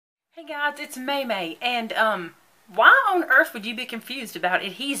Hey guys, it's Maymay, and why on earth would you be confused about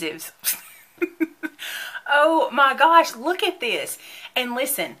adhesives? Oh my gosh, look at this. And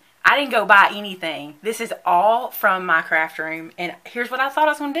listen, I didn't go buy anything. This is all from my craft room, and here's what I thought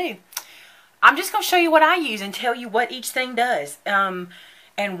I was going to do. I'm just going to show you what I use and tell you what each thing does,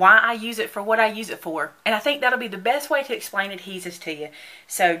 and why I use it for what I use it for. And I think that'll be the best way to explain adhesives to you.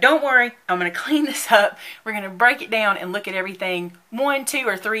 So don't worry, I'm going to clean this up. We're going to break it down and look at everything 1, 2,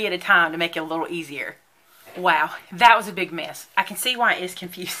 or 3 at a time to make it a little easier. Wow, that was a big mess. I can see why it is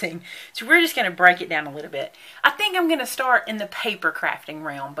confusing. So we're just going to break it down a little bit. I think I'm going to start in the paper crafting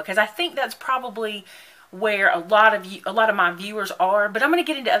realm because I think that's probably where a lot of my viewers are, but I'm going to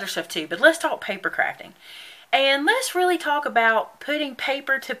get into other stuff too. But let's talk paper crafting. And let's really talk about putting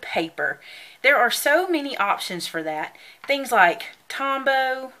paper to paper. There are so many options for that. Things like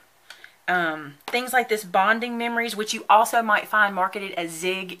Tombow, things like this bonding memories, which you also might find marketed as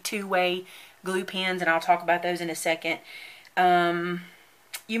Zig two-way glue pens, and I'll talk about those in a second.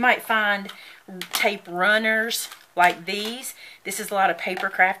 You might find tape runners like these. This is a lot of paper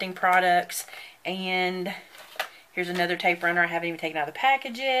crafting products. And here's another tape runner. I haven't even taken out of the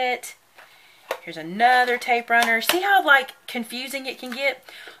package yet. Here's another tape runner. See how confusing it can get?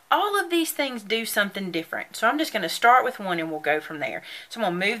 All of these things do something different. So I'm just going to start with one and we'll go from there. So I'm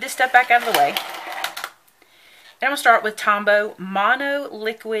going to move this stuff back out of the way. And I'm going to start with Tombow Mono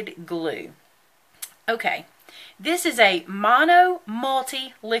Liquid Glue. Okay, this is a mono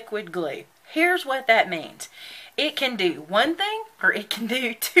multi-liquid glue. Here's what that means. It can do one thing or it can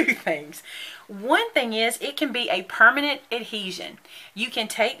do two things. One thing is it can be a permanent adhesion. You can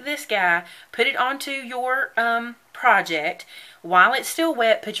take this guy, put it onto your project. While it's still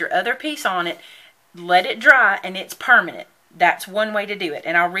wet, put your other piece on it, let it dry, and it's permanent. That's one way to do it,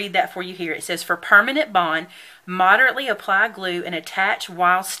 and I'll read that for you here. It says, for permanent bond, moderately apply glue and attach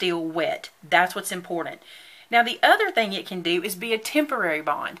while still wet. That's what's important. Now, the other thing it can do is be a temporary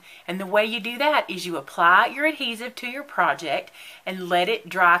bond. And the way you do that is you apply your adhesive to your project and let it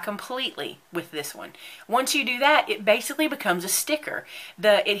dry completely with this one. Once you do that, it basically becomes a sticker.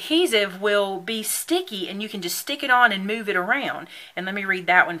 The adhesive will be sticky and you can just stick it on and move it around. And let me read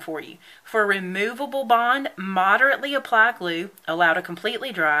that one for you. For a removable bond, moderately apply glue, allow to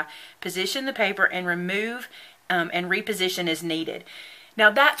completely dry, position the paper, and remove and reposition as needed. Now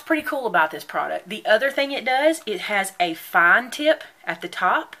that's pretty cool about this product. The other thing it does, it has a fine tip at the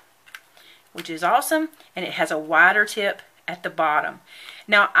top, which is awesome, and it has a wider tip at the bottom.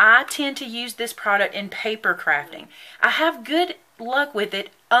 Now I tend to use this product in paper crafting. I have good luck with it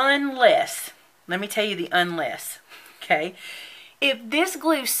unless, let me tell you the unless, okay? If this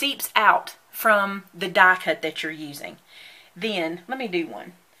glue seeps out from the die cut that you're using, then, let me do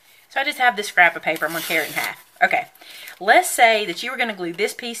one. So I just have this scrap of paper, I'm going to tear it in half. Okay, let's say that you were going to glue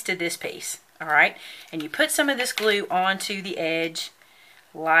this piece to this piece, all right? And you put some of this glue onto the edge,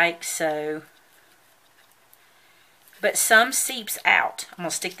 like so. But some seeps out. I'm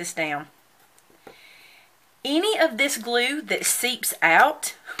going to stick this down. Any of this glue that seeps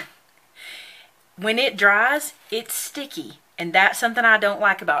out, when it dries, it's sticky. And that's something I don't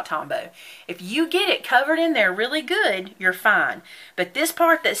like about Tombow. If you get it covered in there really good, you're fine. But this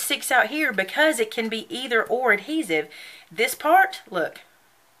part that sticks out here, because it can be either or adhesive, this part, look,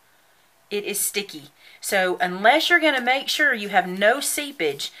 it is sticky. So unless you're going to make sure you have no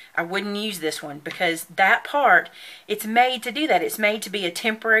seepage, I wouldn't use this one, because that part, it's made to do that. It's made to be a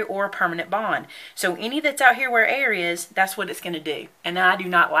temporary or a permanent bond. So any that's out here where air is, that's what it's going to do. And I do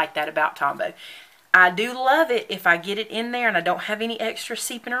not like that about Tombow. I do love it if I get it in there and I don't have any extra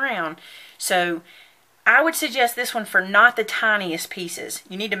seeping around. So I would suggest this one for not the tiniest pieces.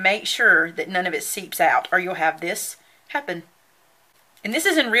 You need to make sure that none of it seeps out or you'll have this happen. And this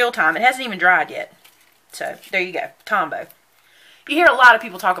is in real time. It hasn't even dried yet. So there you go, Tombow. You hear a lot of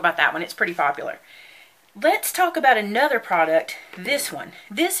people talk about that one. It's pretty popular. Let's talk about another product, this one.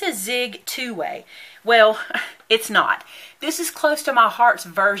 This is Zig two-way. Well, it's not. This is close to my heart's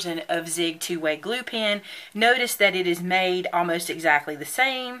version of Zig two-way glue pen. Notice that it is made almost exactly the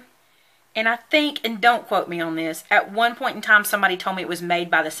same. And I think, and don't quote me on this, at one point in time somebody told me it was made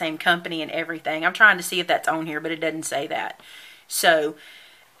by the same company and everything. I'm trying to see if that's on here, but it doesn't say that. So,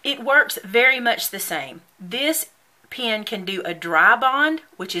 it works very much the same. This pen can do a dry bond,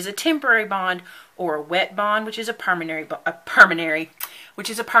 which is a temporary bond, or a wet bond, which is a permanent bond,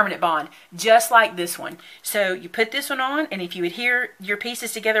 just like this one. So you put this one on, and if you adhere your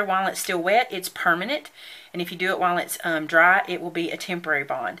pieces together while it's still wet, it's permanent. And if you do it while it's dry, it will be a temporary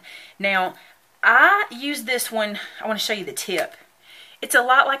bond. Now, I use this one, I want to show you the tip. It's a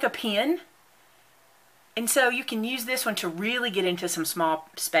lot like a pen, And so you can use this one to really get into some small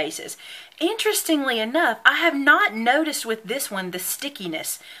spaces. Interestingly enough, I have not noticed with this one the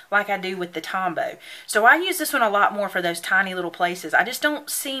stickiness like I do with the Tombow. So I use this one a lot more for those tiny little places. I just don't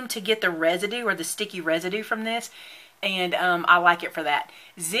seem to get the residue or the sticky residue from this. And I like it for that.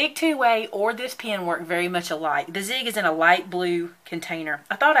 Zig 2-way or this pen work very much alike. The Zig is in a light blue container.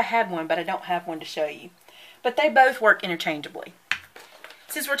 I thought I had one, but I don't have one to show you. But they both work interchangeably.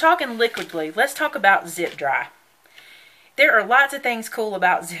 Since we're talking liquid glue, let's talk about Zip Dry. There are lots of things cool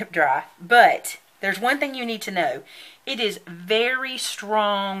about Zip Dry, but there's one thing you need to know. It is very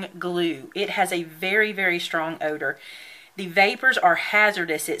strong glue. It has a very, very strong odor. The vapors are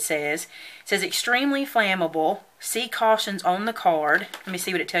hazardous, it says. It says extremely flammable. See cautions on the card. Let me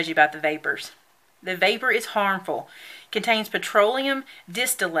see what it tells you about the vapors. The vapor is harmful. Contains petroleum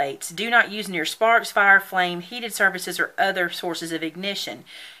distillates. Do not use near sparks, fire, flame, heated surfaces, or other sources of ignition.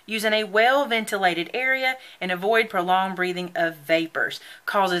 Use in a well-ventilated area and avoid prolonged breathing of vapors.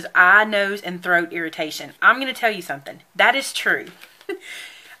 Causes eye, nose, and throat irritation. I'm going to tell you something. That is true.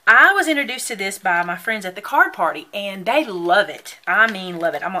 I was introduced to this by my friends at the card party, and they love it. I mean,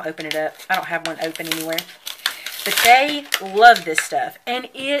 love it. I'm going to open it up. I don't have one open anywhere. But they love this stuff, and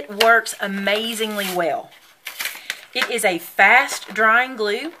it works amazingly well. It is a fast drying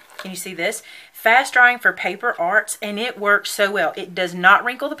glue. Can you see this? Fast drying for paper arts, and it works so well. It does not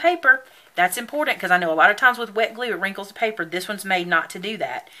wrinkle the paper. That's important because I know a lot of times with wet glue it wrinkles the paper. This one's made not to do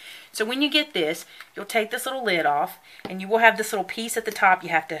that. So when you get this, you'll take this little lid off, and you will have this little piece at the top you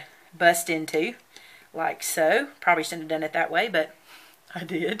have to bust into, like so. Probably shouldn't have done it that way, but I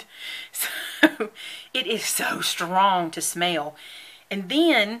did. So it is so strong to smell. And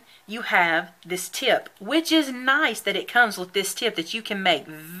then you have this tip, which is nice that it comes with this tip that you can make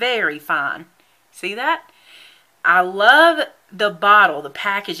very fine. See that? I love the bottle, the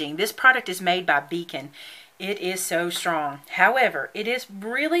packaging. This product is made by Beacon. It is so strong. However, it is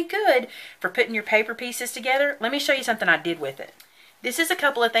really good for putting your paper pieces together. Let me show you something I did with it. This is a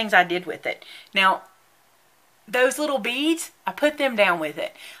couple of things I did with it. Now, those little beads, I put them down with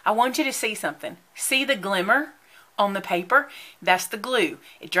it. I want you to see something. See the glimmer on the paper? That's the glue.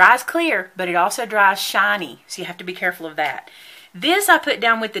 It dries clear, but it also dries shiny, so you have to be careful of that. This I put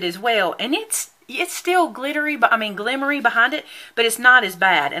down with it as well, and it's still glittery, but glimmery behind it, but it's not as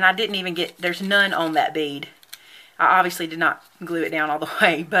bad. And I didn't even get, there's none on that bead. I obviously did not glue it down all the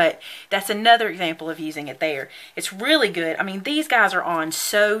way, but that's another example of using it there. It's really good. I mean, these guys are on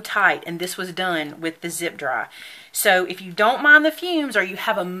so tight, and this was done with the Zip Dry. So if you don't mind the fumes or you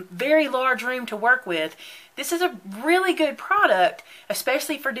have a very large room to work with, this is a really good product,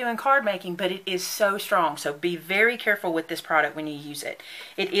 especially for doing card making, but it is so strong. So be very careful with this product when you use it.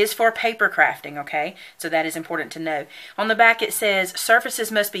 It is for paper crafting, okay? So that is important to know. On the back it says,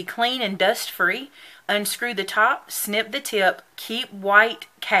 surfaces must be clean and dust-free. Unscrew the top, snip the tip, keep white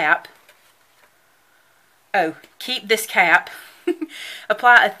cap. Oh, keep this cap.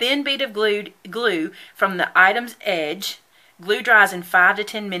 Apply a thin bead of glue from the item's edge. Glue dries in 5 to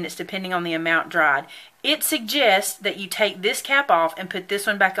 10 minutes depending on the amount dried. It suggests that you take this cap off and put this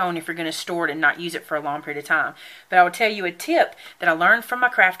one back on if you're going to store it and not use it for a long period of time. But I will tell you a tip that I learned from my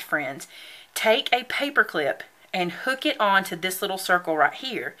craft friends. Take a paper clip and hook it onto this little circle right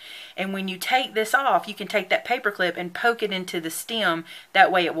here. And when you take this off, you can take that paper clip and poke it into the stem.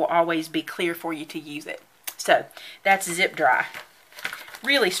 That way it will always be clear for you to use it. So that's Zip Dry.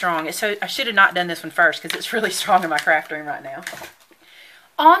 Really strong. So I should have not done this one first because it's really strong in my craft room right now.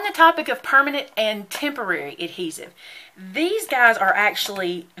 On the topic of permanent and temporary adhesive, these guys are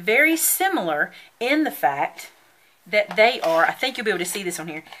actually very similar in the fact that they are, I think you'll be able to see this on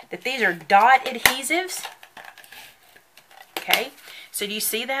here, that these are dot adhesives. Okay, so do you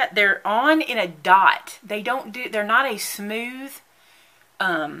see that? They're on in a dot. They're not a smooth,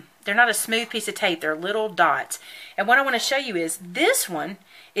 they're not a smooth piece of tape. They're little dots. And what I want to show you is this one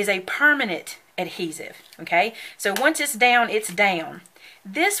is a permanent adhesive. Okay, so once it's down, it's down.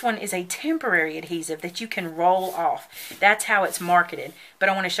 This one is a temporary adhesive that you can roll off. That's how it's marketed. But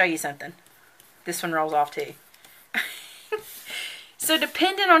I want to show you something. This one rolls off too. So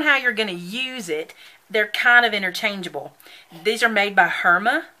depending on how you're going to use it, they're kind of interchangeable. These are made by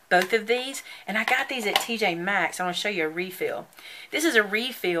Herma, both of these. And I got these at TJ Maxx. I want to show you a refill. This is a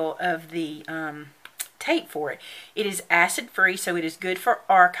refill of the tape for it. It is acid-free, so it is good for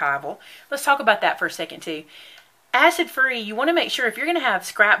archival. Let's talk about that for a second too. Acid-free, you want to make sure if you're going to have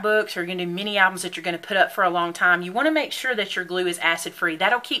scrapbooks or you're going to do mini albums that you're going to put up for a long time, you want to make sure that your glue is acid-free.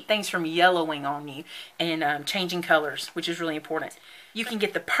 That'll keep things from yellowing on you and changing colors, which is really important. You can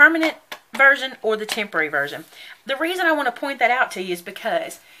get the permanent version or the temporary version. The reason I want to point that out to you is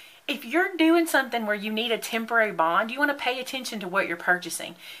because if you're doing something where you need a temporary bond, you want to pay attention to what you're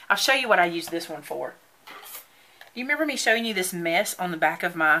purchasing. I'll show you what I use this one for. You remember me showing you this mess on the back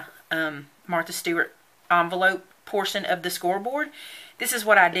of my Martha Stewart envelope portion of the scoreboard? This is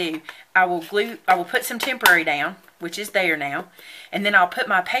what I do. I will put some temporary down, which is there now, and then I'll put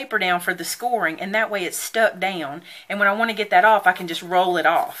my paper down for the scoring, and that way it's stuck down, and when I want to get that off, I can just roll it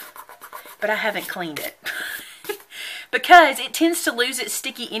off. But I haven't cleaned it. Because it tends to lose its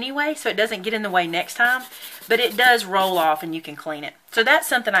sticky anyway, so it doesn't get in the way next time, but it does roll off and you can clean it. So that's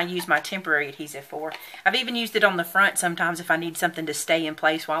something I use my temporary adhesive for. I've even used it on the front sometimes if I need something to stay in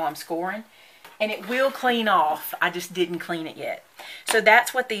place while I'm scoring. And it will clean off. I just didn't clean it yet. So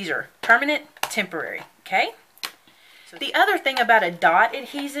that's what these are. Permanent, temporary. Okay? So the other thing about a dot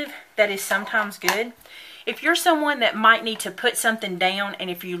adhesive that is sometimes good, if you're someone that might need to put something down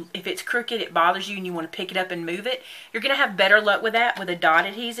and if it's crooked, it bothers you and you want to pick it up and move it, you're going to have better luck with that with a dot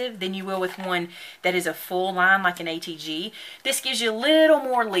adhesive than you will with one that is a full line like an ATG. This gives you a little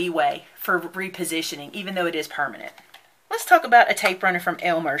more leeway for repositioning even though it is permanent. Let's talk about a tape runner from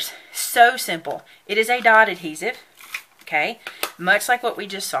Elmer's. So simple. It is a dot adhesive, okay, much like what we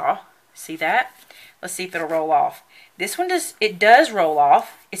just saw. See that? Let's see if it'll roll off. This one does roll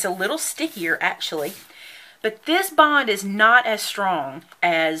off. It's a little stickier actually. But this bond is not as strong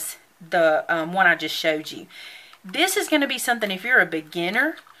as the one I just showed you. This is going to be something if you're a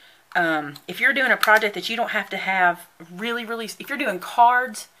beginner, if you're doing a project that you don't have to have if you're doing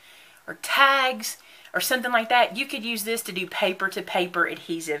cards or tags or something like that, you could use this to do paper-to-paper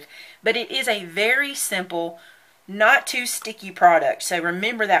adhesive. But it is a very simple, not too sticky product, so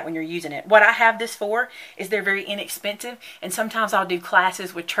remember that when you're using it. What I have this for is they're very inexpensive, and sometimes I'll do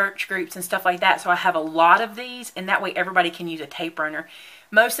classes with church groups and stuff like that, so I have a lot of these, and that way everybody can use a tape runner.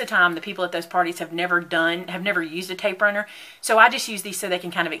 Most of the time, the people at those parties have never used a tape runner, so I just use these so they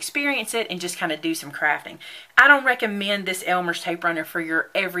can kind of experience it and just kind of do some crafting. I don't recommend this Elmer's tape runner for your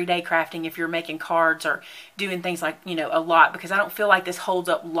everyday crafting if you're making cards or doing things like, you know, a lot, because I don't feel like this holds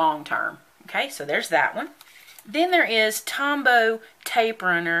up long term. Okay, so there's that one. Then there is Tombow tape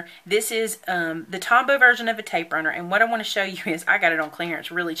runner. This is the Tombow version of a tape runner, and what I want to show you is I got it on clearance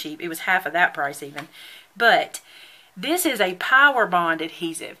really cheap. It was half of that price even. But this is a power bond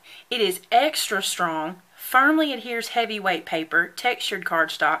adhesive. It is extra strong, firmly adheres heavyweight paper, textured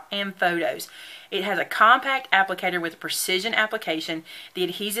cardstock, and photos. It has a compact applicator with precision application. The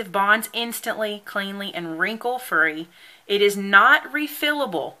adhesive bonds instantly, cleanly, and wrinkle-free. It is not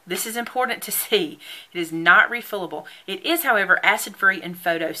refillable. This is important to see. It is not refillable. It is, however, acid-free and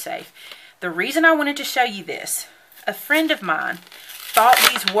photo-safe. The reason I wanted to show you this, a friend of mine thought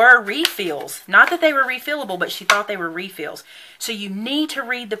these were refills. Not that they were refillable, but she thought they were refills. So you need to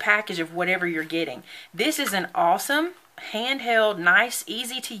read the package of whatever you're getting. This is an awesome, handheld, nice,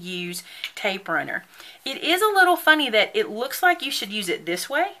 easy to use tape runner. It is a little funny that it looks like you should use it this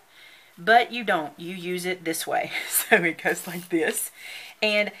way, but you don't. You use it this way. So it goes like this.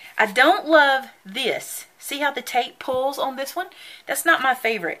 And I don't love this. See how the tape pulls on this one? That's not my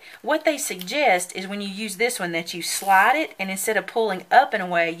favorite. What they suggest is when you use this one that you slide it, and instead of pulling up and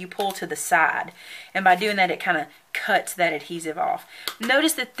away, you pull to the side. And by doing that, it kind of cuts that adhesive off.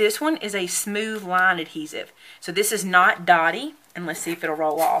 Notice that this one is a smooth line adhesive. So this is not dotty, and let's see if it'll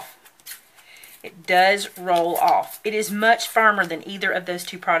roll off. It does roll off. It is much firmer than either of those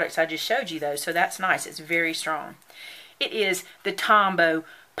two products I just showed you though, so that's nice. It's very strong. It is the Tombow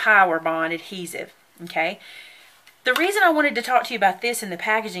Power Bond adhesive, okay? The reason I wanted to talk to you about this and the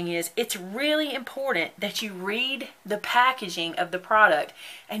packaging is it's really important that you read the packaging of the product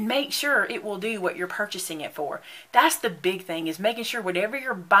and make sure it will do what you're purchasing it for. That's the big thing, is making sure whatever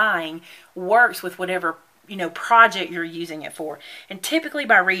you're buying works with whatever, you know, project you're using it for. And typically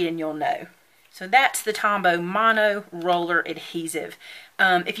by reading you'll know. So that's the Tombow Mono Roller Adhesive.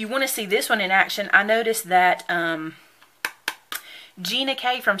 If you want to see this one in action, I noticed that Gina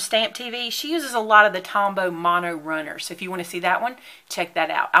K from Stamp TV, she uses a lot of the Tombow Mono Runner. So if you want to see that one, check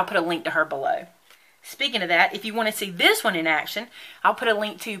that out. I'll put a link to her below. Speaking of that, if you want to see this one in action, I'll put a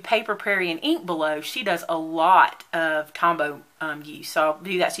link to Paper Prairie and Ink below. She does a lot of Tombow use. So I'll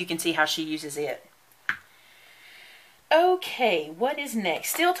do that so you can see how she uses it. Okay, what is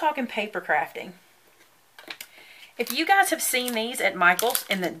next? Still talking paper crafting. If you guys have seen these at Michael's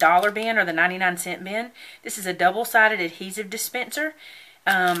in the dollar bin or the 99-cent bin, this is a double-sided adhesive dispenser.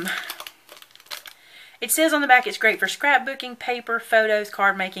 It says on the back it's great for scrapbooking, paper, photos,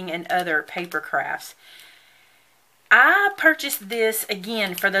 card making, and other paper crafts. I purchased this,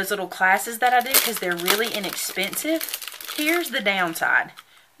 again, for those little classes that I do because they're really inexpensive. Here's the downside.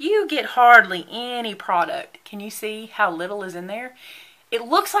 You get hardly any product. Can you see how little is in there? It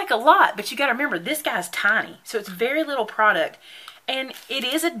looks like a lot, but you got to remember, this guy's tiny. So it's very little product. And it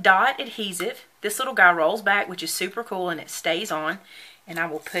is a dot adhesive. This little guy rolls back, which is super cool, and it stays on. And I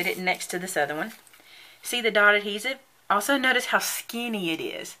will put it next to this other one. See the dot adhesive? Also notice how skinny it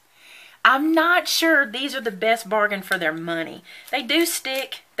is. I'm not sure these are the best bargain for their money. They do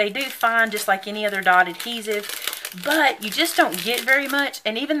stick, they do fine just like any other dot adhesive, but you just don't get very much.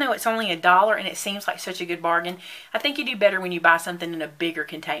 And even though it's only $1 and it seems like such a good bargain, I think you do better when you buy something in a bigger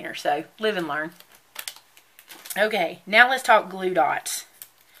container. So live and learn. Okay, now let's talk glue dots.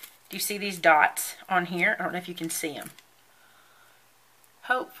 Do you see these dots on here? I don't know if you can see them.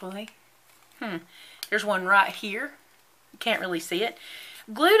 Hopefully. There's one right here. You can't really see it.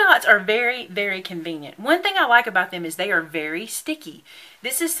 Glue dots are very, very convenient. One thing I like about them is they are very sticky.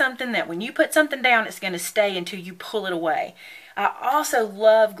 This is something that when you put something down, it's going to stay until you pull it away. I also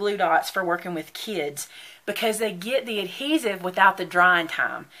love glue dots for working with kids because they get the adhesive without the drying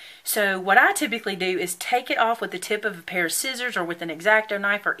time. So what I typically do is take it off with the tip of a pair of scissors or with an X-Acto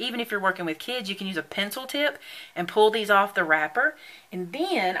knife, or even if you're working with kids, you can use a pencil tip and pull these off the wrapper. And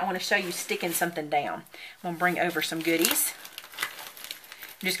then I want to show you sticking something down. I'm going to bring over some goodies.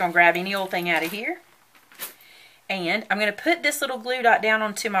 I'm just going to grab any old thing out of here. And I'm going to put this little glue dot down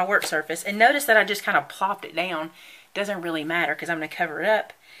onto my work surface. And notice that I just kind of plopped it down. Doesn't really matter because I'm going to cover it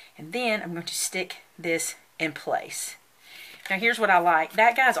up. And then I'm going to stick this in place. Now here's what I like.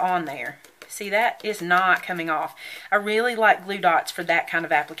 That guy's on there. See, that is not coming off. I really like glue dots for that kind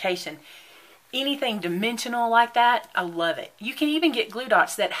of application. Anything dimensional like that, I love it. You can even get glue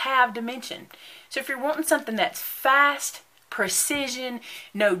dots that have dimension. So if you're wanting something that's fast, precision,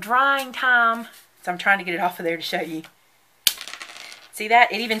 no drying time. So I'm trying to get it off of there to show you. See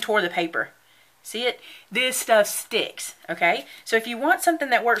that? It even tore the paper. See it? This stuff sticks, okay? So if you want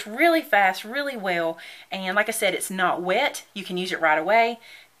something that works really fast, really well, and like I said, it's not wet, you can use it right away,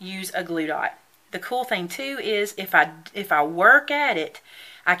 use a glue dot. The cool thing too is if I work at it,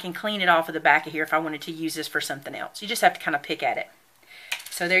 I can clean it off of the back of here if I wanted to use this for something else. You just have to kind of pick at it.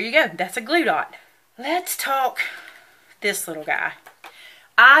 So there you go. That's a glue dot. Let's talk this little guy.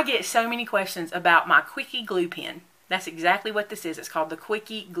 I get so many questions about my Quickie glue pen. That's exactly what this is. It's called the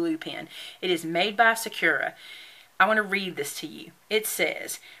Quickie glue pen. It is made by Sakura. I want to read this to you. It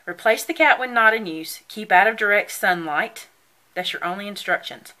says, replace the cap when not in use. Keep out of direct sunlight. That's your only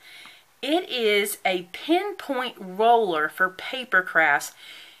instructions. It is a pinpoint roller for paper crafts.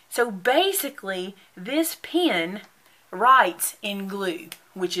 So basically, this pen writes in glue,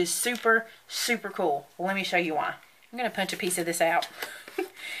 which is super, super cool. Well, let me show you why. I'm going to punch a piece of this out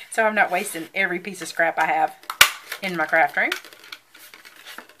so I'm not wasting every piece of scrap I have in my craft room.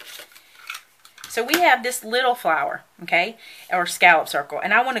 So we have this little flower, okay, or scallop circle,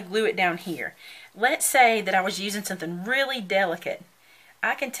 and I want to glue it down here. Let's say that I was using something really delicate.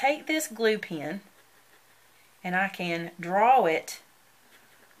 I can take this glue pen and I can draw it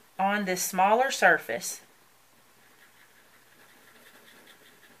on this smaller surface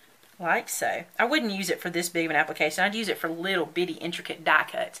like so. I wouldn't use it for this big of an application. I'd use it for little bitty intricate die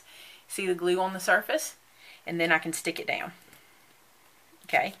cuts. See the glue on the surface? And then I can stick it down.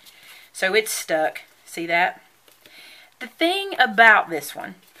 Okay, so it's stuck. See that? The thing about this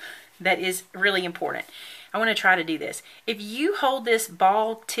one that is really important, I want to try to do this. If you hold this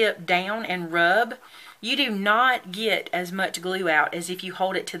ball tip down and rub, you do not get as much glue out as if you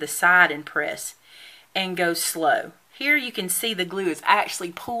hold it to the side and press and go slow. Here you can see the glue is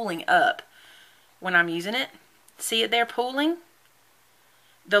actually pooling up when I'm using it. See it there pooling?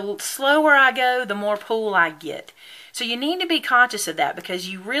 The slower I go, the more pool I get. So you need to be conscious of that because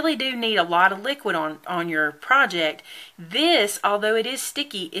you really do need a lot of liquid on your project. This, although it is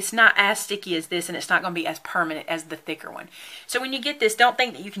sticky, it's not as sticky as this, and it's not going to be as permanent as the thicker one. So when you get this, don't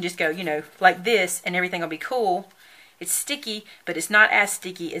think that you can just go, you know, like this and everything will be cool. It's sticky, but it's not as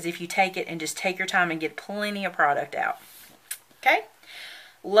sticky as if you take it and just take your time and get plenty of product out. Okay?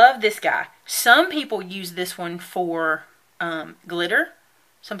 Love this guy. Some people use this one for glitter.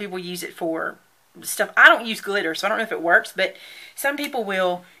 Some people use it for stuff. I don't use glitter, so I don't know if it works, but some people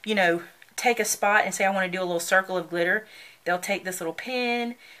will, you know, take a spot and say, I want to do a little circle of glitter. They'll take this little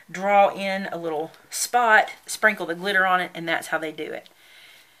pen, draw in a little spot, sprinkle the glitter on it, and that's how they do it.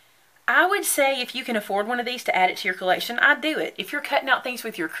 I would say if you can afford one of these to add it to your collection, I'd do it. If you're cutting out things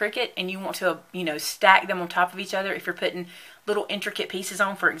with your Cricut and you want to, you know, stack them on top of each other, if you're putting little intricate pieces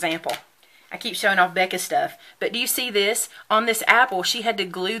on, for example. I keep showing off Becca's stuff, but do you see this? On this apple, she had to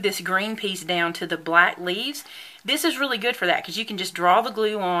glue this green piece down to the black leaves. This is really good for that because you can just draw the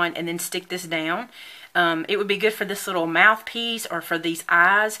glue on and then stick this down. It would be good for this little mouthpiece or for these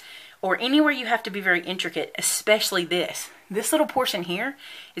eyes or anywhere you have to be very intricate, especially this. this little portion here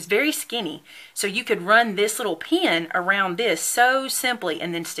is very skinny. So you could run this little pin around this so simply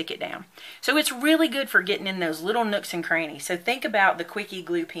and then stick it down. So it's really good for getting in those little nooks and crannies. So think about the quickie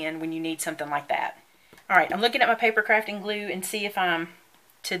glue pen when you need something like that. All right, I'm looking at my paper crafting glue and see if I'm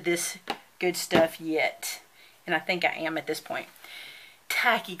to this good stuff yet. And I think I am at this point.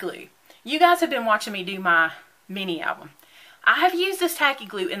 Tacky glue. You guys have been watching me do my mini album. I have used this tacky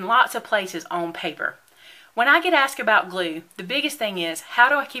glue in lots of places on paper. When I get asked about glue, the biggest thing is, how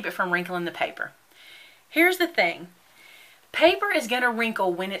do I keep it from wrinkling the paper? Here's the thing. Paper is going to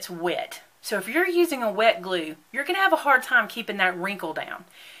wrinkle when it's wet. So if you're using a wet glue, you're going to have a hard time keeping that wrinkle down.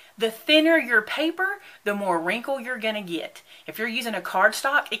 The thinner your paper, the more wrinkle you're going to get. If you're using a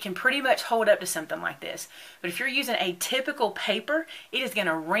cardstock, it can pretty much hold up to something like this. But if you're using a typical paper, it is going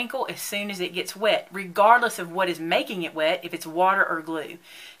to wrinkle as soon as it gets wet, regardless of what is making it wet, if it's water or glue.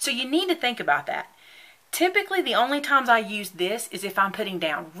 So you need to think about that. Typically, the only times I use this is if I'm putting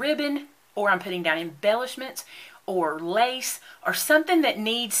down ribbon, or I'm putting down embellishments, or lace, or something that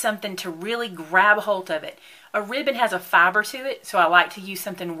needs something to really grab a hold of it. A ribbon has a fiber to it, so I like to use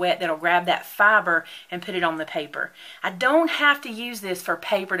something wet that'll grab that fiber and put it on the paper. I don't have to use this for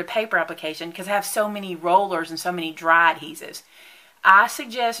paper-to-paper application because I have so many rollers and so many dry adhesives. I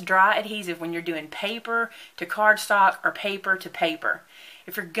suggest dry adhesive when you're doing paper to cardstock or paper to paper.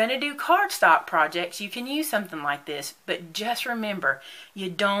 If you're going to do cardstock projects, you can use something like this, but just remember, you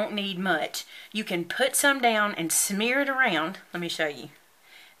don't need much. You can put some down and smear it around. Let me show you.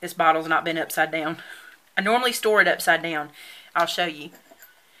 This bottle's not been upside down. I normally store it upside down. I'll show you.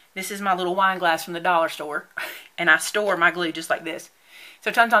 This is my little wine glass from the dollar store, and I store my glue just like this.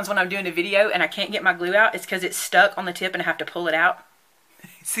 So sometimes when I'm doing a video and I can't get my glue out, it's because it's stuck on the tip and I have to pull it out.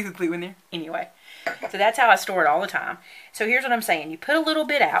 See the glue in there? Anyway, so that's how I store it all the time. So here's what I'm saying. You put a little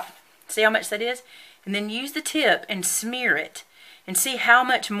bit out. See how much that is? And then use the tip and smear it. And see how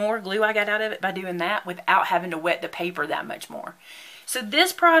much more glue I got out of it by doing that without having to wet the paper that much more. So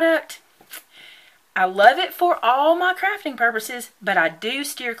this product, I love it for all my crafting purposes, but I do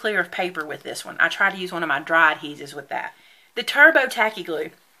steer clear of paper with this one. I try to use one of my dry adhesives with that. The Turbo Tacky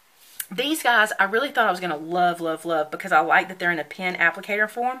Glue. These guys, I really thought I was going to love, love, love because I like that they're in a pen applicator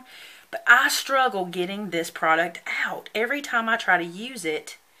form, but I struggle getting this product out. Every time I try to use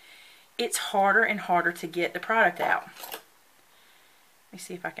it, it's harder and harder to get the product out. Let me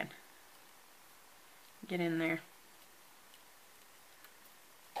see if I can get in there.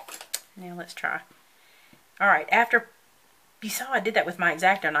 Now let's try. Alright, after you saw I did that with my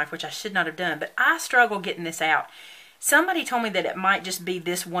X-Acto knife, which I should not have done, but I struggle getting this out. Somebody told me that it might just be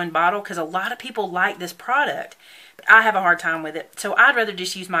this one bottle because a lot of people like this product, but I have a hard time with it. So I'd rather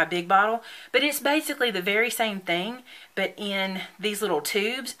just use my big bottle, but it's basically the very same thing, but in these little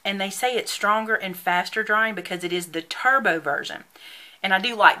tubes, and they say it's stronger and faster drying because it is the turbo version. And I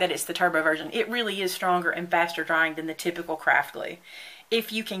do like that it's the turbo version. It really is stronger and faster drying than the typical craft glue.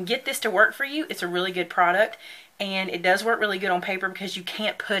 If you can get this to work for you, it's a really good product. And it does work really good on paper because you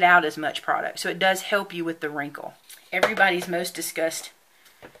can't put out as much product. So it does help you with the wrinkle. Everybody's most discussed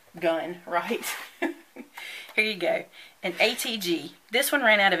gun, right? Here you go. An ATG. This one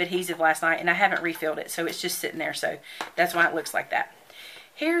ran out of adhesive last night and I haven't refilled it. So it's just sitting there. So that's why it looks like that.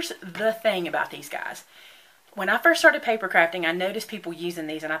 Here's the thing about these guys. When I first started paper crafting, I noticed people using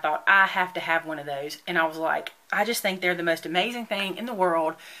these and I thought, I have to have one of those. And I was like, I just think they're the most amazing thing in the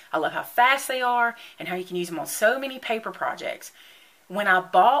world. I love how fast they are and how you can use them on so many paper projects. When I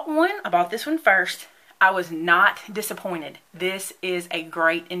bought one, I bought this one first. I was not disappointed. This is a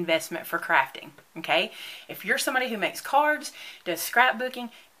great investment for crafting, okay? If you're somebody who makes cards, does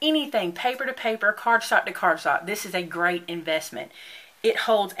scrapbooking, anything paper to paper, cardstock to cardstock, this is a great investment. It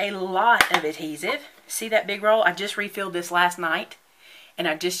holds a lot of adhesive. See that big roll? I just refilled this last night and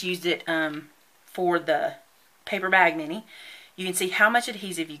I just used it for the paper bag mini. You can see how much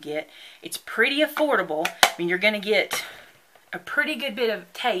adhesive you get. It's pretty affordable. I mean, you're going to get a pretty good bit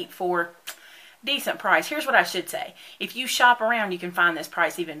of tape for decent price. Here's what I should say. If you shop around, you can find this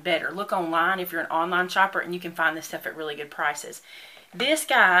price even better. Look online if you're an online shopper and you can find this stuff at really good prices. This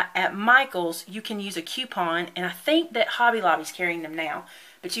guy at Michael's, you can use a coupon, and I think that Hobby Lobby's carrying them now,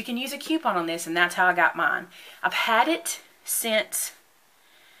 but you can use a coupon on this, and that's how I got mine. I've had it since,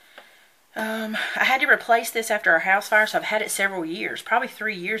 I had to replace this after our house fire, so I've had it several years, probably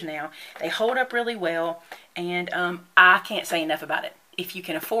 3 years now. They hold up really well, and I can't say enough about it. If you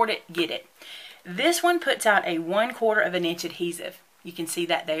can afford it, get it. This one puts out a 1/4 of an inch adhesive. You can see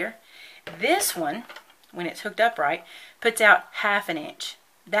that there. This one, when it's hooked up right, puts out 1/2 inch.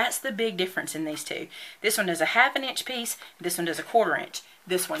 That's the big difference in these two. This one does a 1/2 inch piece, this one does a 1/4 inch.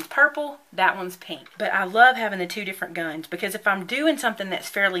 This one's purple, that one's pink. But I love having the two different guns because if I'm doing something that's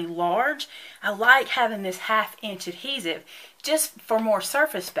fairly large, I like having this 1/2 inch adhesive just for more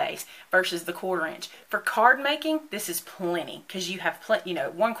surface space versus the 1/4 inch. For card making, this is plenty because you have plenty, you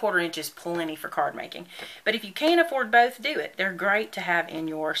know, 1/4 inch is plenty for card making. But if you can't afford both, do it. They're great to have in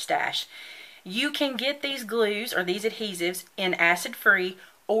your stash. You can get these glues or these adhesives in acid-free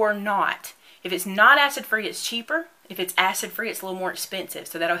or not. If it's not acid-free, it's cheaper. If it's acid-free, it's a little more expensive.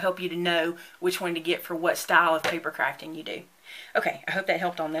 So that'll help you to know which one to get for what style of paper crafting you do. Okay, I hope that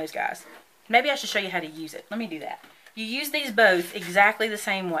helped on those guys. Maybe I should show you how to use it. Let me do that. You use these both exactly the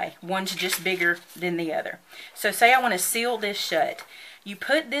same way. One's just bigger than the other. So say I want to seal this shut. You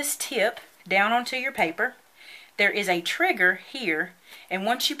put this tip down onto your paper. There is a trigger here, and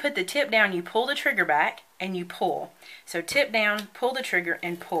once you put the tip down, you pull the trigger back and you pull. So tip down, pull the trigger,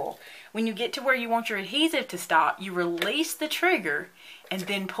 and pull. When you get to where you want your adhesive to stop, you release the trigger and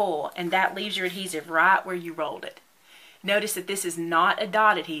then pull, and that leaves your adhesive right where you rolled it. Notice that this is not a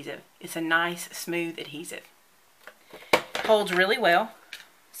dot adhesive. It's a nice, smooth adhesive. Holds really well.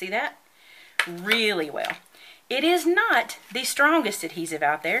 See that? Really well. It is not the strongest adhesive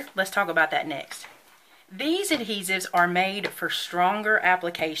out there. Let's talk about that next. These adhesives are made for stronger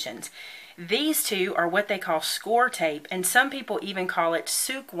applications. These two are what they call score tape, and some people even call it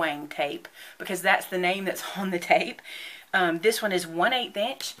Sukwang tape because that's the name that's on the tape. This one is 1/8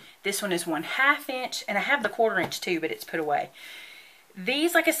 inch, this one is 1/2 inch, and I have the 1/4 inch too, but it's put away.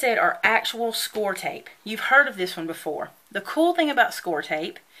 These, like I said, are actual score tape. You've heard of this one before. The cool thing about score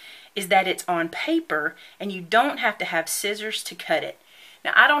tape is that it's on paper and you don't have to have scissors to cut it.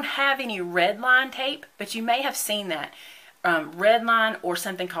 Now, I don't have any red line tape, but you may have seen that. Red line or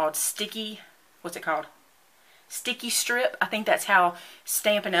something called sticky, what's it called? Sticky strip. I think that's how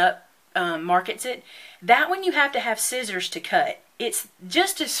Stampin' Up! Markets it. That one you have to have scissors to cut. It's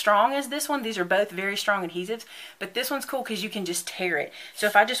just as strong as this one. These are both very strong adhesives, but this one's cool because you can just tear it. So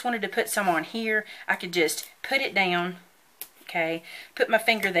if I just wanted to put some on here, I could just put it down, okay, put my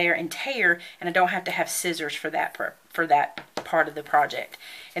finger there and tear, and I don't have to have scissors for that part of the project.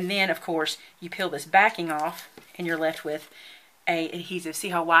 And then, of course, you peel this backing off, and you're left with a adhesive. See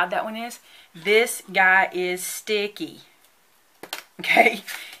how wide that one is? This guy is sticky. Okay,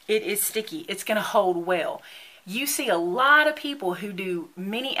 it is sticky. It's going to hold well. You see a lot of people who do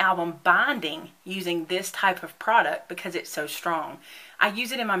mini album binding using this type of product because it's so strong. I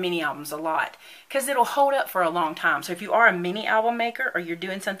use it in my mini albums a lot because it'll hold up for a long time. So if you are a mini album maker or you're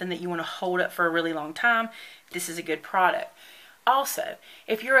doing something that you want to hold up for a really long time, this is a good product. Also,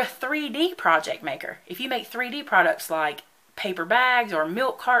 if you're a 3D project maker, if you make 3D products like paper bags or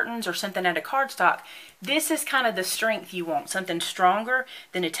milk cartons or something out of cardstock, this is kind of the strength you want. Something stronger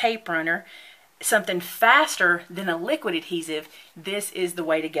than a tape runner, something faster than a liquid adhesive. This is the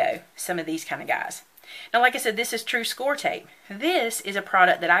way to go. Some of these kind of guys. Now, like I said, this is true score tape. This is a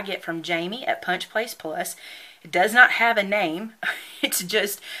product that I get from Jamie at Punch Place Plus. It does not have a name. It's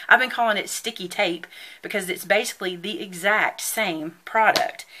just, I've been calling it sticky tape because it's basically the exact same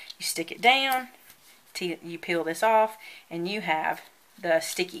product. You stick it down, you peel this off, and you have the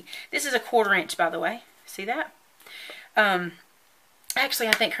sticky. This is a 1/4 inch, by the way. See that? Actually,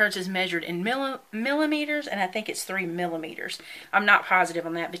 I think hers is measured in millimeters, and I think it's 3 millimeters. I'm not positive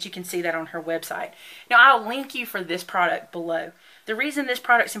on that, but you can see that on her website. Now, I'll link you for this product below. The reason this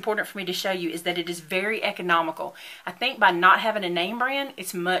product's important for me to show you is that it is very economical. I think by not having a name brand,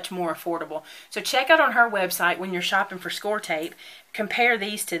 it's much more affordable. So check out on her website when you're shopping for score tape. Compare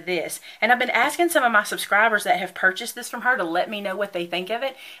these to this. And I've been asking some of my subscribers that have purchased this from her to let me know what they think of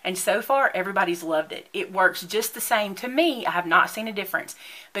it. And so far, everybody's loved it. It works just the same. To me, I have not seen a difference.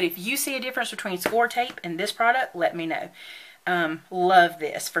 But if you see a difference between score tape and this product, let me know. Love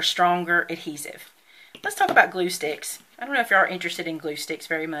this for stronger adhesive. Let's talk about glue sticks. I don't know if you are interested in glue sticks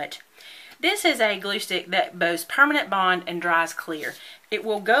very much. This is a glue stick that boasts permanent bond and dries clear. It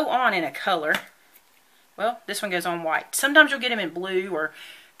will go on in a color. Well, this one goes on white. Sometimes you'll get them in blue or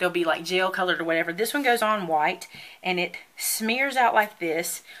they'll be like gel colored or whatever. This one goes on white and it smears out like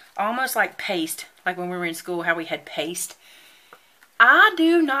this, almost like paste, like when we were in school, how we had paste. I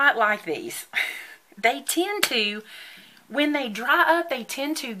do not like these. They tend to, when they dry up, they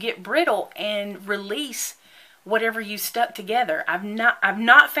tend to get brittle and release whatever you stuck together. I've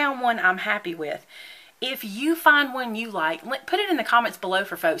not found one I'm happy with. If you find one you like, put it in the comments below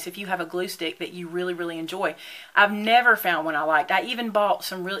for folks if you have a glue stick that you really, really enjoy. I've never found one I liked. I even bought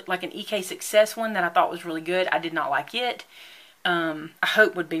some really, like an EK Success one that I thought was really good. I did not like it. I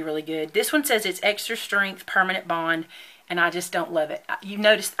hope would be really good. This one says it's extra strength, permanent bond, and I just don't love it. You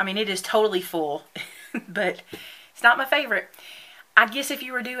noticed, I mean, it is totally full, but it's not my favorite. I guess if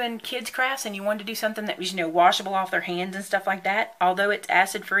you were doing kids crafts and you wanted to do something that was, washable off their hands and stuff like that, although it's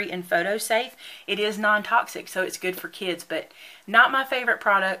acid free and photo safe, it is non-toxic, so it's good for kids, but not my favorite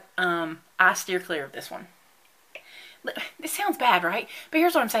product. I steer clear of this one. This sounds bad, right? But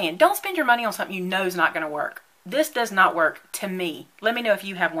here's what I'm saying. Don't spend your money on something you know is not going to work. This does not work to me. Let me know if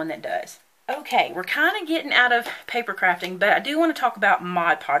you have one that does. Okay, we're kind of getting out of paper crafting, but I do want to talk about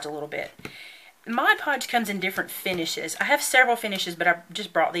Mod Podge a little bit. Mod Podge comes in different finishes. I have several finishes, but I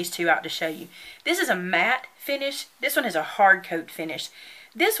just brought these two out to show you. This is a matte finish. This one is a hard coat finish.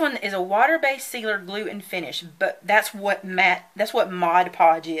 This one is a water-based sealer, glue, and finish, but that's what Mod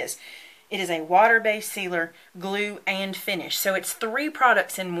Podge is. It is a water-based sealer, glue, and finish. So it's 3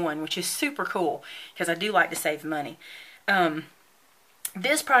 products in one, which is super cool because I do like to save money.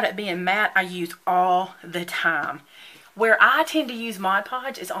 This product being matte, I use all the time. Where I tend to use Mod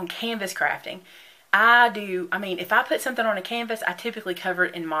Podge is on canvas crafting. If I put something on a canvas, I typically cover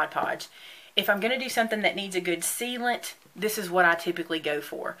it in Mod Podge. If I'm going to do something that needs a good sealant, this is what I typically go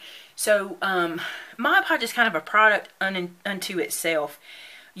for. So Mod Podge is kind of a product unto itself.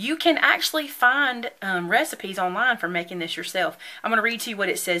 You can actually find recipes online for making this yourself. I'm going to read to you what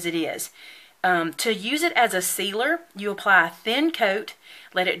it says it is. To use it as a sealer, you apply a thin coat,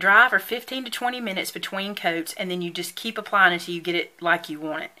 let it dry for 15 to 20 minutes between coats, and then you just keep applying until you get it like you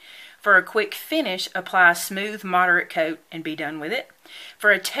want it. For a quick finish, apply a smooth, moderate coat and be done with it.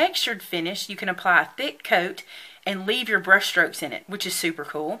 For a textured finish, you can apply a thick coat and leave your brush strokes in it, which is super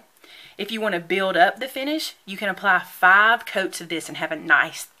cool. If you want to build up the finish, you can apply 5 coats of this and have a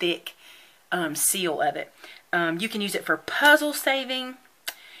nice thick seal of it. You can use it for puzzle saving.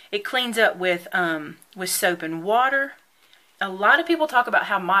 It cleans up with soap and water. A lot of people talk about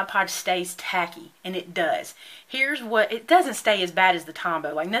how Mod Podge stays tacky, and it does. Here's what, it doesn't stay as bad as the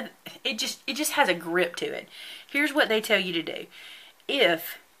Tombow. Like nothing, it just has a grip to it. Here's what they tell you to do.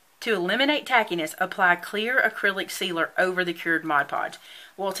 To eliminate tackiness, apply clear acrylic sealer over the cured Mod Podge.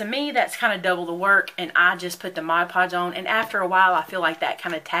 Well, to me, that's kind of double the work, and I just put the Mod Podge on, and after a while, I feel like that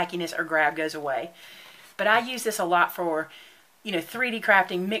kind of tackiness or grab goes away. But I use this a lot for 3D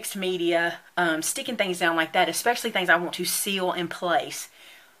crafting, mixed media, sticking things down like that, especially things I want to seal in place.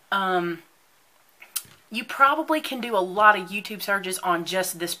 You probably can do a lot of YouTube searches on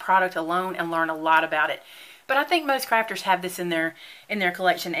just this product alone and learn a lot about it. But I think most crafters have this in their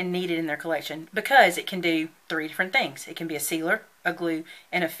collection and need it in their collection because it can do 3 different things. It can be a sealer, a glue,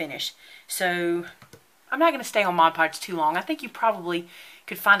 and a finish. So I'm not going to stay on Mod Podge too long. I think you probably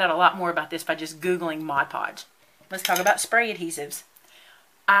could find out a lot more about this by just Googling Mod Podge. Let's talk about spray adhesives.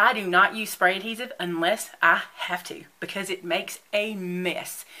 I do not use spray adhesive unless I have to because it makes a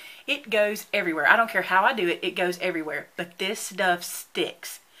mess. It goes everywhere. I don't care how I do it, it goes everywhere. But this stuff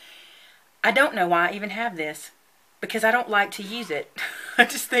sticks. I don't know why I even have this because I don't like to use it. I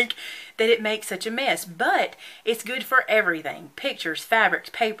just think that it makes such a mess. But it's good for everything. Pictures, fabrics,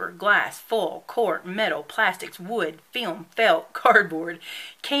 paper, glass, foil, cork, metal, plastics, wood, film, felt, cardboard,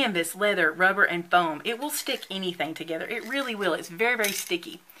 canvas, leather, rubber, and foam. It will stick anything together. It really will. It's very, very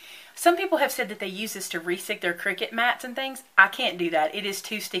sticky. Some people have said that they use this to re-stick their Cricut mats and things. I can't do that. It is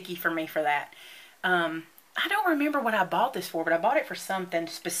too sticky for me for that. I don't remember what I bought this for, but I bought it for something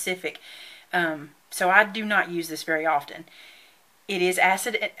specific. So I do not use this very often. It is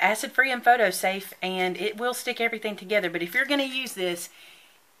acid-free and photo-safe, and it will stick everything together. But if you're going to use this,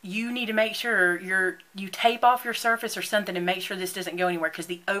 you need to make sure you tape off your surface or something and make sure this doesn't go anywhere because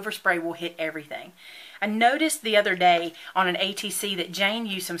the overspray will hit everything. I noticed the other day on an ATC that Jane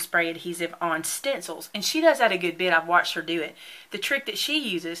used some spray adhesive on stencils, and she does that a good bit. I've watched her do it. The trick that she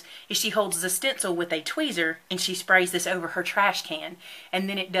uses is she holds the stencil with a tweezer and she sprays this over her trash can, and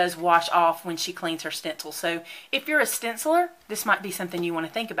then it does wash off when she cleans her stencil. So if you're a stenciler, this might be something you want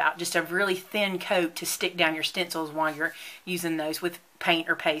to think about. Just a really thin coat to stick down your stencils while you're using those with paint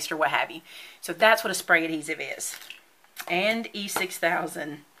or paste or what have you. So that's what a spray adhesive is. And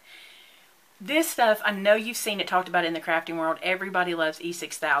E6000. This stuff, I know you've seen it talked about in the crafting world. Everybody loves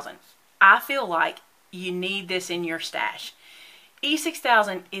E6000. I feel like you need this in your stash.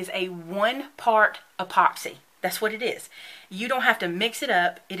 E6000 is a 1-part epoxy. That's what it is. You don't have to mix it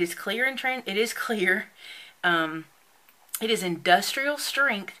up. It is clear and it is clear. It is industrial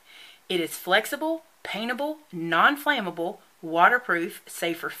strength. It is flexible, paintable, non-flammable, waterproof,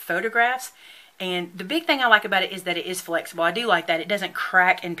 safe for photographs. And the big thing I like about it is that it is flexible. I do like that. It doesn't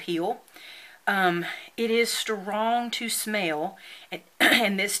crack and peel. It is strong to smell,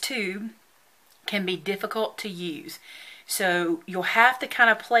 and this tube can be difficult to use. So you'll have to kind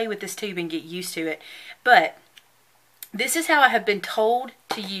of play with this tube and get used to it. But this is how I have been told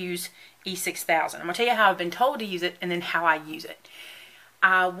to use E6000. I'm going to tell you how I've been told to use it and then how I use it.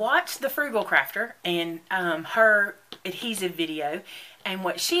 I watched the Frugal Crafter and her adhesive video, and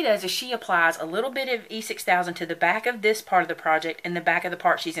what she does is she applies a little bit of E6000 to the back of this part of the project and the back of the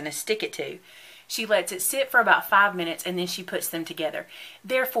part she's going to stick it to. She lets it sit for about 5 minutes and then she puts them together.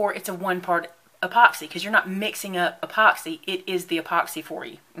 Therefore, it's a one-part epoxy because you're not mixing up epoxy. It is the epoxy for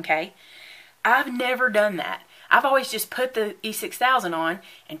you, okay? I've never done that. I've always just put the E6000 on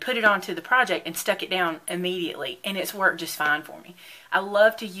and put it onto the project and stuck it down immediately, and it's worked just fine for me. I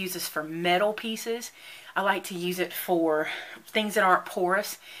love to use this for metal pieces. I like to use it for things that aren't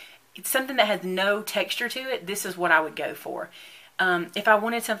porous. It's something that has no texture to it. This is what I would go for. If I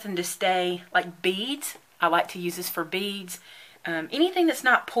wanted something to stay, like beads, I like to use this for beads. Anything that's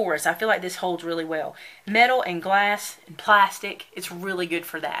not porous, I feel like this holds really well. Metal and glass and plastic, it's really good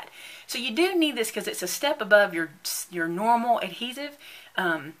for that. So you do need this because it's a step above your normal adhesive,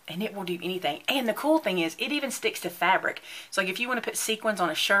 and it will do anything. And the cool thing is, it even sticks to fabric. So like if you want to put sequins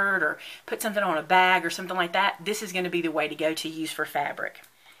on a shirt or put something on a bag or something like that, this is going to be the way to go to use for fabric.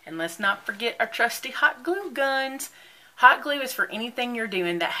 And let's not forget our trusty hot glue guns. Hot glue is for anything you're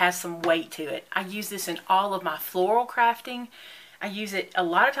doing that has some weight to it. I use this in all of my floral crafting. I use it a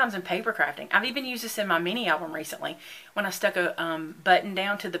lot of times in paper crafting. I've even used this in my mini album recently when I stuck a button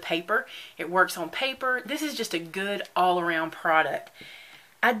down to the paper. It works on paper. This is just a good all-around product.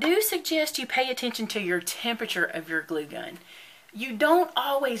 I do suggest you pay attention to your temperature of your glue gun. You don't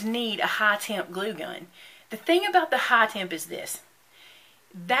always need a high temp glue gun. The thing about the high temp is this.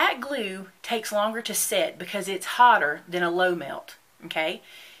 That glue takes longer to set because it's hotter than a low melt, okay?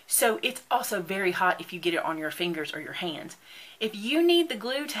 So it's also very hot if you get it on your fingers or your hands. If you need the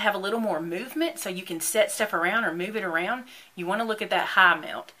glue to have a little more movement so you can set stuff around or move it around, you want to look at that high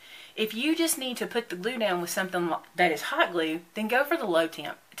melt. If you just need to put the glue down with something that is hot glue, then go for the low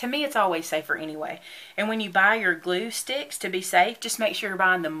temp. To me, it's always safer anyway. And when you buy your glue sticks, to be safe, just make sure you're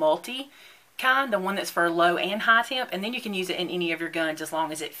buying the multi kind, the one that's for low and high temp, and then you can use it in any of your guns as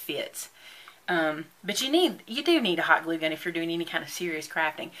long as it fits. But you do need a hot glue gun if you're doing any kind of serious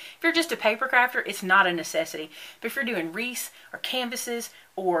crafting. If you're just a paper crafter, it's not a necessity. But if you're doing wreaths or canvases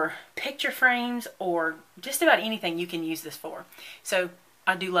or picture frames or just about anything, you can use this for. So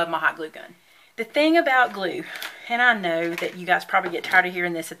I do love my hot glue gun. The thing about glue, and I know that you guys probably get tired of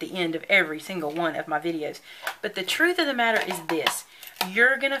hearing this at the end of every single one of my videos, but the truth of the matter is this.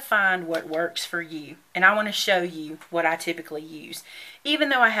 You're going to find what works for you. And I want to show you what I typically use. Even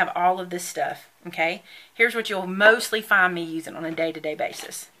though I have all of this stuff, okay? Here's what you'll mostly find me using on a day-to-day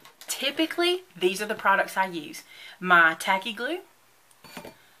basis. Typically, these are the products I use. My tacky glue,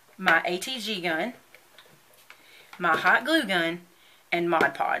 my ATG gun, my hot glue gun, and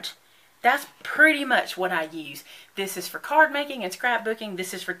Mod Podge. That's pretty much what I use. This is for card making and scrapbooking.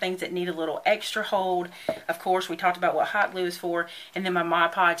 This is for things that need a little extra hold. Of course, we talked about what hot glue is for. And then my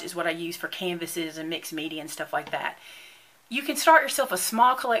Mod Podge is what I use for canvases and mixed media and stuff like that. You can start yourself a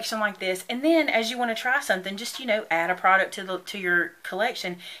small collection like this. And then as you want to try something, just, you know, add a product to your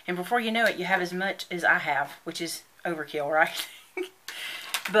collection. And before you know it, you have as much as I have, which is overkill, right?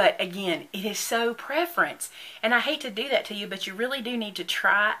 But again, it is so preference. And I hate to do that to you, but you really do need to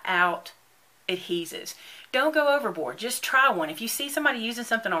try out adhesives. Don't go overboard. Just try one. If you see somebody using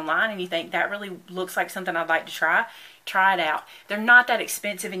something online and you think that really looks like something I'd like to try it out. They're not that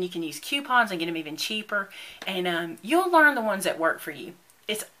expensive and you can use coupons and get them even cheaper. And you'll learn the ones that work for you.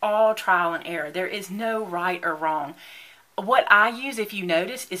 It's all trial and error. There is no right or wrong. What I use, if you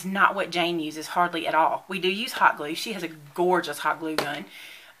notice, is not what Jane uses hardly at all. We do use hot glue. She has a gorgeous hot glue gun,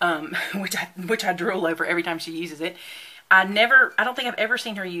 which I drool over every time she uses it. I don't think I've ever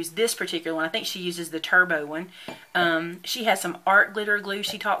seen her use this particular one. I think she uses the turbo one. She has some art glitter glue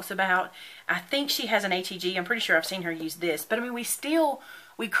she talks about. I think she has an ATG. I'm pretty sure I've seen her use this. But I mean,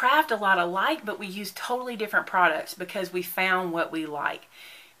 we craft a lot alike, but we use totally different products because we found what we like.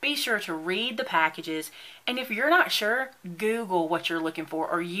 Be sure to read the packages, and if you're not sure, Google what you're looking for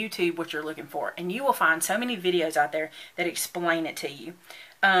or YouTube what you're looking for, and you will find so many videos out there that explain it to you.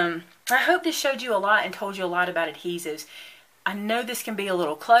 I hope this showed you a lot and told you a lot about adhesives. I know this can be a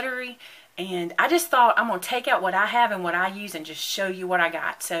little cluttery, and I just thought I'm going to take out what I have and what I use and just show you what I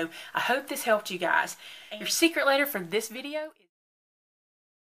got. So I hope this helped you guys. And your secret letter for this video is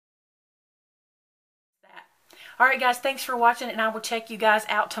that. Alright guys, thanks for watching, and I will check you guys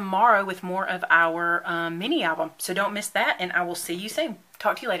out tomorrow with more of our mini album. So don't miss that, and I will see you soon.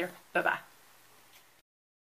 Talk to you later. Bye-bye.